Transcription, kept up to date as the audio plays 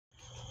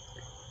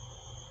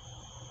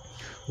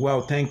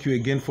Well, thank you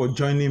again for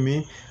joining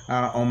me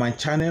on my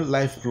channel,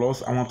 Life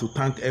Plus. I want to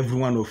thank every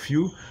one of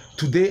you.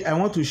 Today, I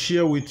want to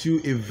share with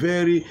you a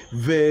very,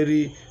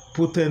 very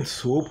potent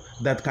soap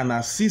that can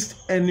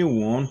assist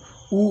anyone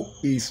who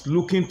is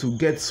looking to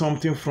get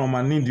something from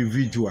an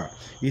individual.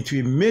 It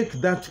will make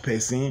that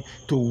person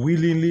to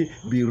willingly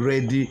be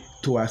ready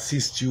to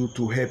assist you,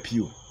 to help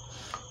you.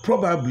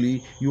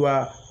 Probably you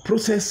are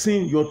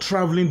processing your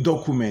traveling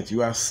document.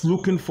 You are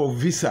looking for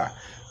visa.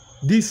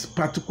 This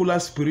particular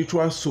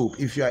spiritual soap,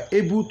 if you are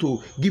able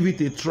to give it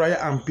a try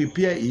and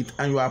prepare it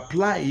and you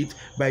apply it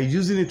by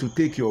using it to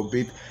take your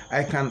bath,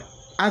 I can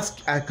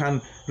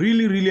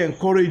really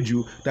encourage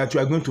you that you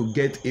are going to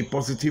get a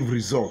positive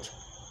result.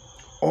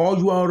 Or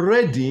you are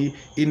already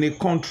in a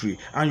country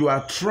and you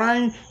are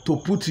trying to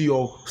put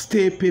your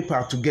stay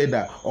paper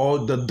together, or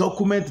the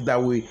document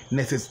that will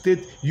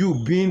necessitate you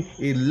being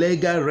a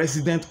legal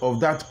resident of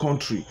that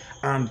country,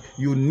 and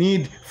you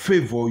need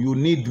favor, you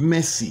need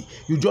mercy.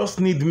 You just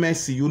need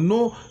mercy. You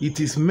know it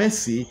is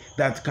mercy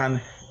that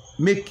can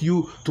make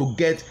you to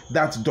get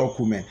that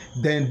document.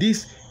 Then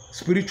this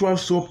spiritual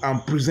soap I'm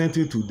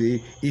presenting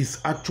today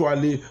is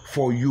actually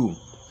for you.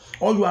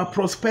 Or you are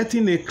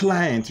prospecting a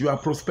client,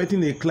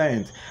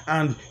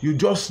 and you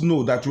just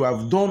know that you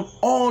have done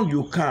all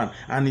you can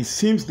and it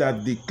seems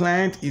that the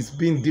client is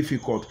being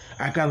difficult.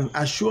 I can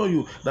assure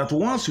you that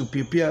once you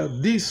prepare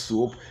this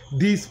soap,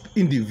 this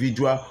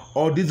individual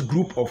or this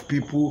group of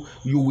people,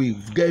 you will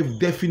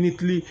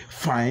definitely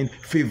find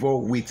favor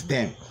with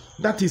them.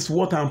 That is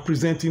what I'm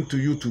presenting to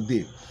you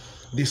today.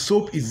 The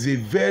soap is a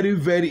very,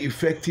 very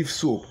effective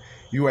soap.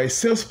 You are a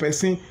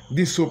salesperson,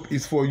 this soap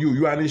is for you.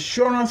 You are an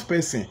insurance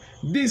person,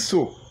 this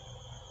soap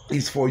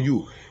is for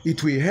you.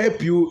 It will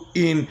help you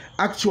in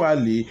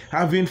actually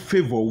having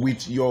favor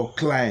with your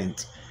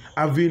client.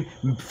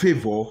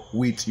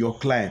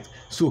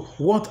 So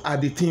what are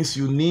the things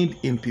you need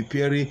in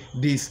preparing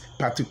this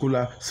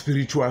particular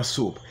spiritual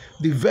soap?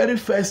 The very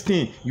first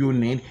thing you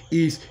need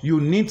is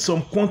you need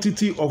some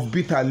quantity of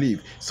bitter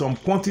leaf.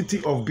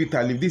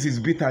 This is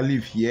bitter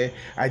leaf here.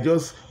 I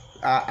just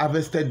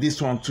harvested this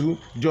one too,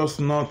 just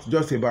about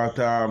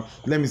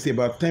let me say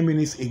about 10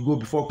 minutes ago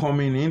before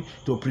coming in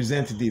to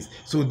present this.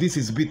 So this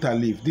is bitter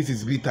leaf,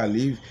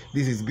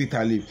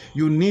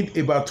 you need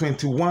about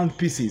 21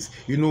 pieces.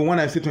 You know, when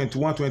I say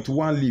 21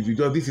 leaf,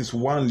 this is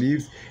one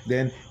leaf,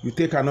 then you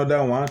take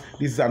another one,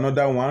 this is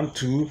another one,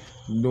 2,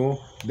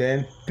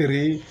 then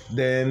 3,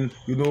 then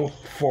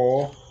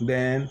 4,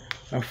 then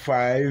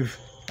 5,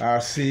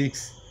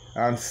 6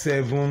 and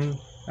 7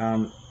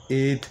 and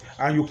 8,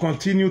 and you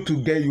continue to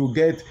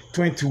get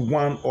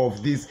 21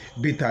 of this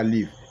bitter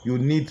leaf. You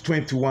need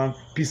 21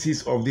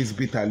 pieces of this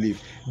bitter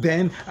leaf.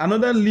 Then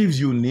another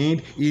leaves you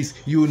need is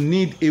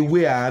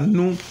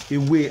Aanu.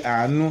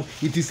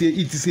 It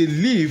is a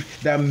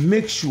leaf that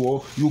makes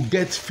sure you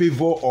get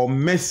favor or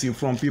mercy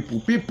from people.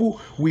 People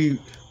will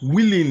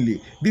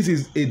willingly. This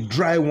is a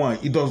dry one.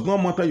 It does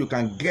not matter. You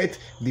can get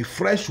the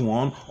fresh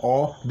one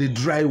or the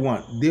dry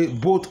one. They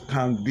both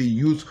can be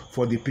used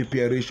for the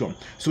preparation.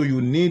 So you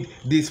need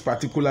this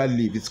particular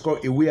leaf. It's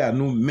called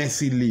Aanu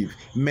mercy leaf.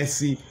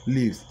 Mercy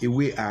leaves.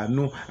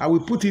 Aanu. I will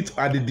put it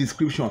at the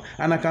description.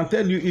 And I can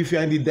tell you, if you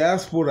are in the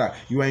diaspora,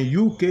 you are in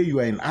UK, you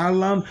are in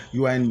Ireland,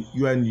 you are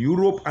in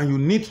Europe, and you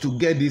need to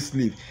get this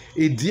leaf.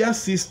 A dear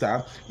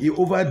sister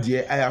over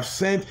there, I have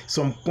sent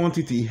some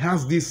quantity. He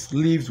has these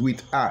leaves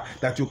with her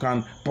that you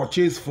can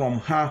purchase from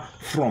her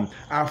from.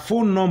 Her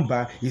phone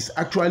number is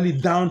actually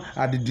down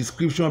at the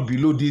description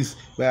below this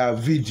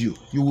video.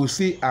 You will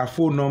see her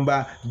phone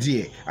number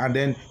there, and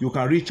then you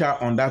can reach her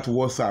on that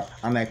WhatsApp,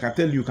 and I can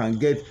tell you can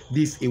get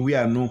this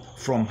Aanu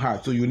from her.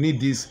 So you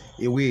need this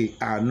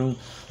Aanu.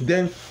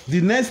 Then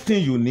the next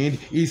thing you need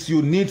is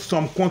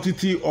some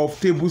quantity of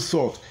table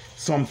salt.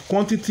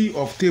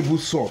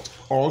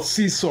 Or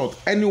sea salt,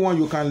 anyone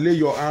you can lay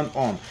your hand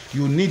on.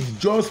 You need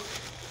just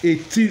a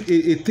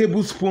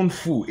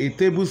tablespoonful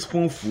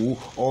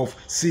of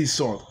sea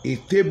salt.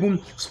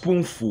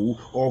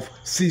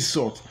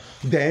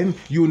 Then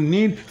you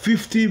need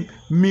 50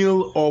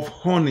 ml of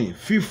honey.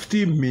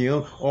 50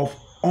 ml of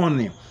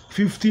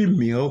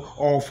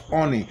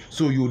honey.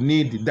 So you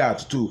need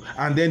that too.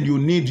 And then you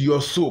need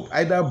your soap,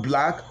 either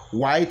black,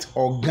 white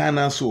or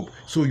Ghana soap.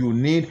 So you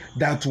need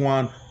that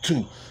one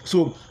too.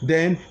 So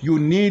then you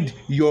need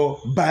your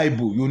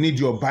Bible.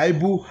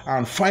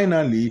 And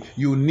finally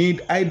you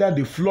need either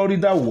the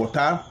Florida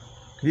water.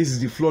 This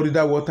is the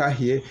Florida water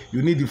here.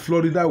 You need the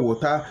Florida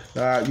water.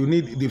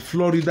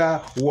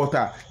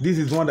 This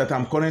is one that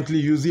I'm currently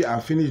using. I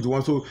finished the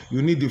one. So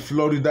you need the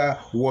Florida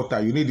water.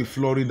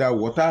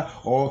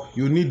 Or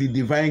you need the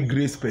Divine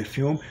Grace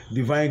perfume.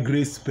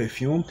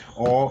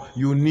 Or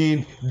you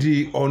need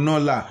the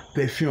Onalia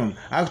perfume.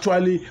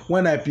 Actually,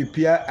 when I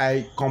prepare,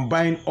 I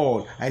combine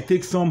all. I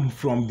take some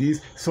from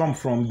this,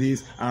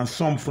 and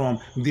some from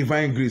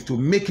Divine Grace to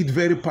make it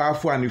very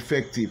powerful and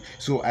effective.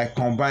 So I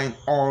combine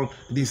all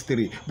these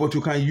three. But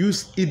you can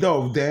use either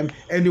of them,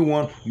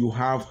 anyone you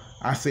have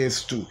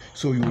access to.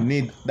 So you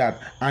need that,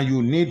 and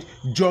you need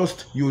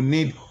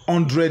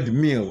 100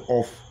 ml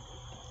of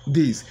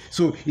this.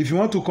 So if you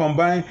want to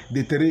combine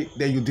the three,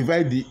 then you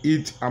divide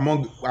it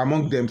among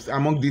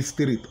these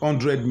three,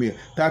 100 ml,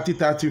 30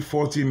 30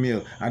 40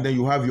 ml, and then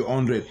you have your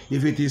 100.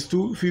 If it is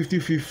 2, 50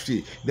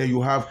 50, then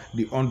you have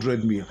the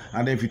 100 ml,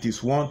 and then if it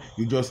is 1,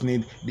 you just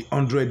need the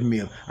 100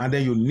 ml. And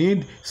then you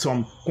need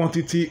some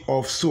quantity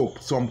of soap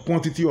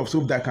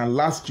that can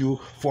last you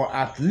for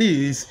at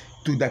least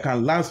that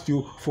can last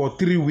you for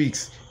 3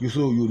 weeks.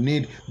 So you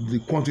need the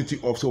quantity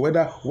of soap,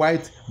 whether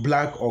white,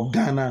 black, or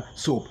Ghana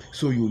soap.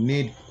 So you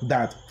need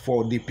that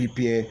for the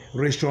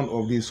preparation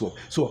of this soap.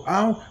 So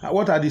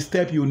what are the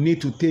steps you need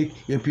to take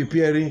in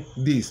preparing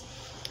this?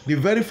 The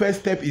very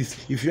first step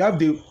is, if you have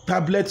the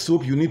tablet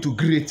soap, you need to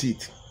grate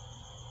it,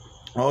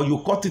 or you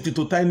cut it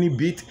into tiny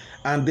bit,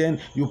 and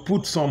then you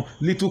put some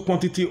little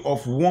quantity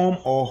of warm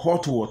or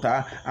hot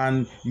water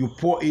and you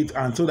pour it,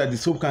 and so that the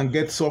soap can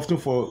get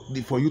softened for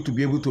you to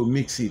be able to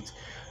mix it.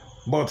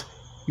 But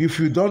if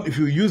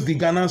you use the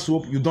Ghana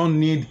soap, you don't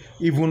need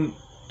even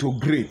to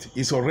grate.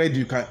 It's already,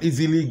 you can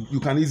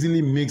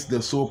easily mix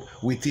the soap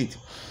with it.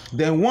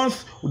 Then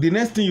the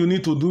next thing you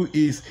need to do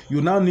is,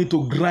 you now need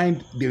to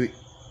grind the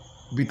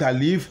bitter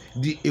leaf,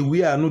 the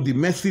Aanu, the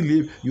messy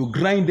leaf. You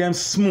grind them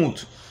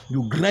smooth.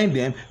 You grind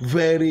them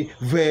very,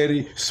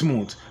 very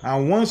smooth.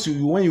 And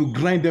when you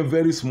grind them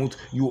very smooth,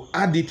 you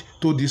add it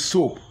to the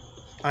soap,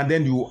 and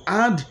then you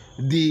add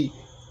the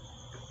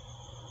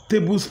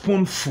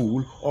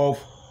tablespoonful of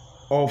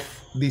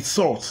the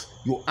salt.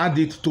 You add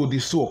it to the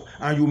soap,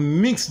 and you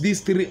mix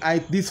these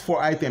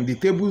 4 items: the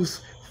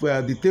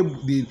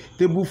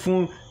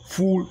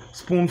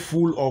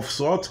tablespoonful of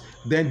salt,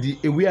 then the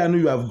Aanu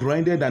you have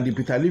grinded, and the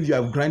bitter leaf you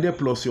have grinded,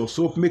 plus your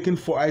soap, making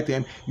 4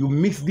 items. You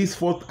mix these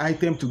 4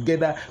 items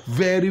together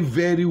very,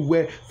 very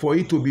well for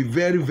it to be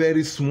very,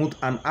 very smooth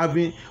and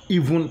having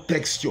even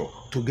texture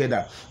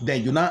together.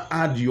 Then you now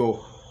add your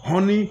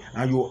honey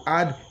and you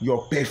add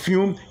your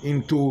perfume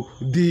into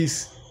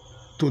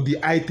the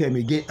item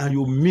again, and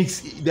you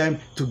mix them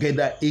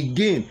together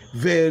again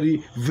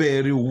very,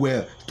 very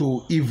well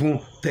to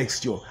even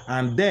texture.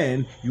 And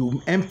then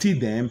you empty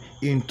them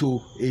into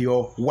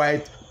your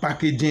white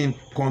packaging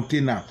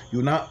container.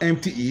 You now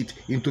empty it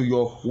into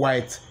your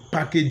white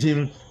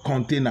packaging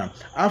container.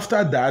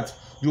 After that,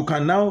 you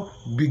can now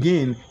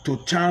begin to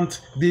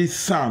chant these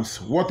psalms.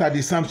 What are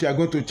the psalms you are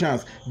going to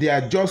chant? They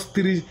are just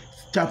 3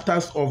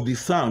 chapters of the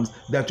psalms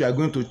that you are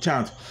going to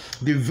chant.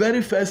 The very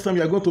first psalm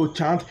you are going to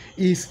chant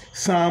is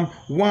Psalm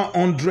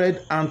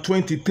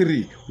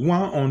 123.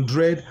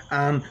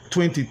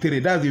 123.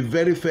 That's the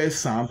very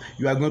first psalm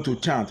you are going to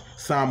chant.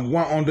 Psalm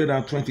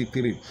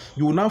 123.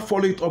 You will now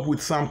follow it up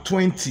with Psalm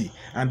 20,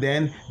 and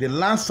then the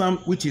last psalm,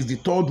 which is the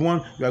third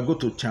one you are going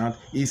to chant,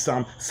 is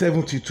Psalm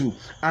 72.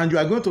 And you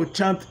are going to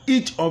chant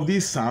each of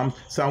these psalms,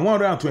 Psalm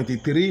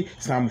 123,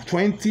 Psalm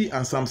 20,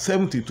 and Psalm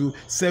 72,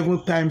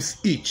 7 times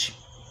each.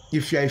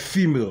 If you are a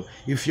female,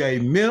 if you are a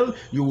male,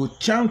 you will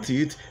chant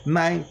it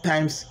 9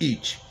 times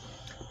each.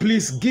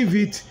 Please give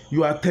it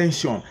your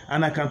attention,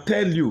 and I can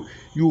tell you,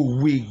 you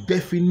will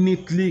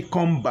definitely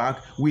come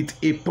back with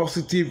a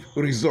positive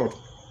result.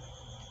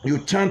 You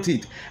chant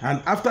it,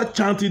 and after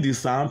chanting the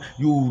psalm,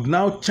 you will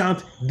now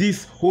chant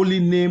this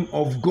holy name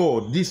of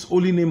God,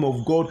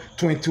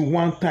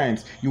 21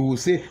 times. You will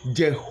say,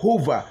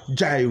 Jehovah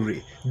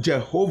Jireh,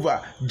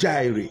 Jehovah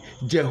Jireh,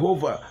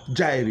 Jehovah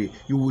Jireh.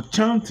 You will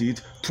chant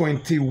it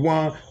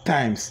 21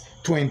 times.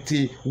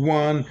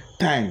 21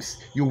 times.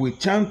 You will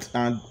chant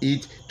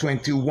it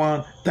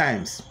 21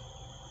 times.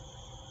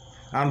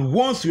 And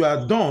once you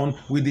are done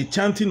with the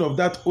chanting of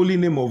that holy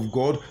name of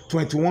God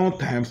 21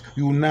 times,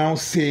 you now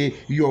say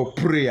your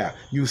prayer.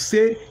 You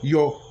say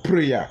your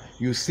prayer.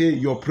 You say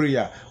your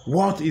prayer.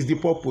 What is the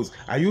purpose?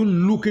 Are you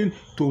looking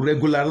to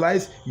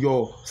regularize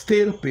your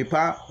stale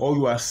paper, or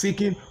you are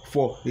seeking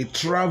for a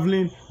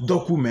traveling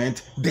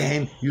document?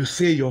 Then you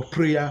say your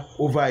prayer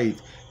over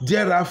it.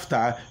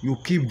 Thereafter, you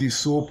keep the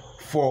soap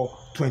for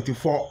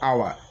 24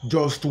 hours,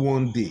 just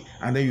 1 day,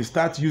 and then you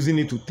start using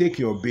it to take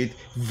your bath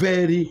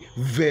very,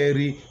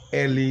 very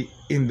early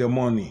in the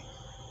morning.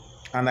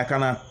 And I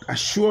can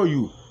assure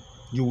you,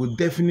 you will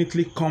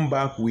definitely come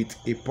back with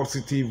a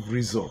positive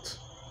result.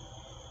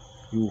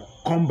 You will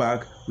come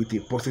back with a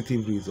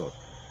positive result.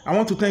 I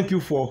want to thank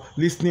you for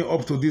listening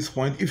up to this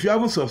point. If you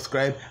haven't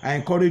subscribed, I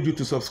encourage you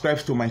to subscribe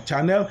to my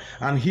channel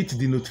and hit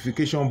the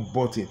notification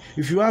button.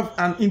 If you have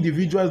an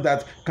individual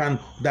that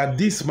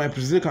this my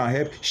presentation can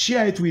help,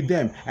 share it with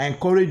them. I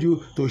encourage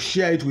you to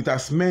share it with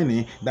as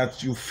many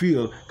that you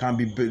feel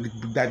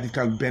that it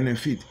can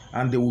benefit,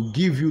 and they will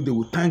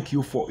thank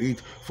you for it,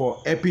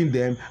 for helping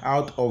them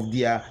out of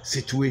their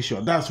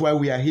situation. That's why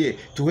we are here,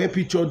 to help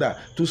each other,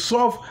 to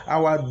solve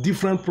our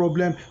different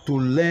problems, to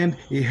lend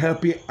a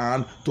helping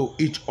hand to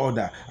each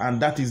other,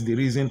 and that is the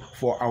reason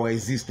for our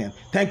existence.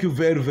 Thank you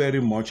very, very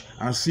much,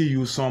 and see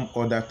you some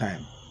other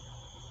time.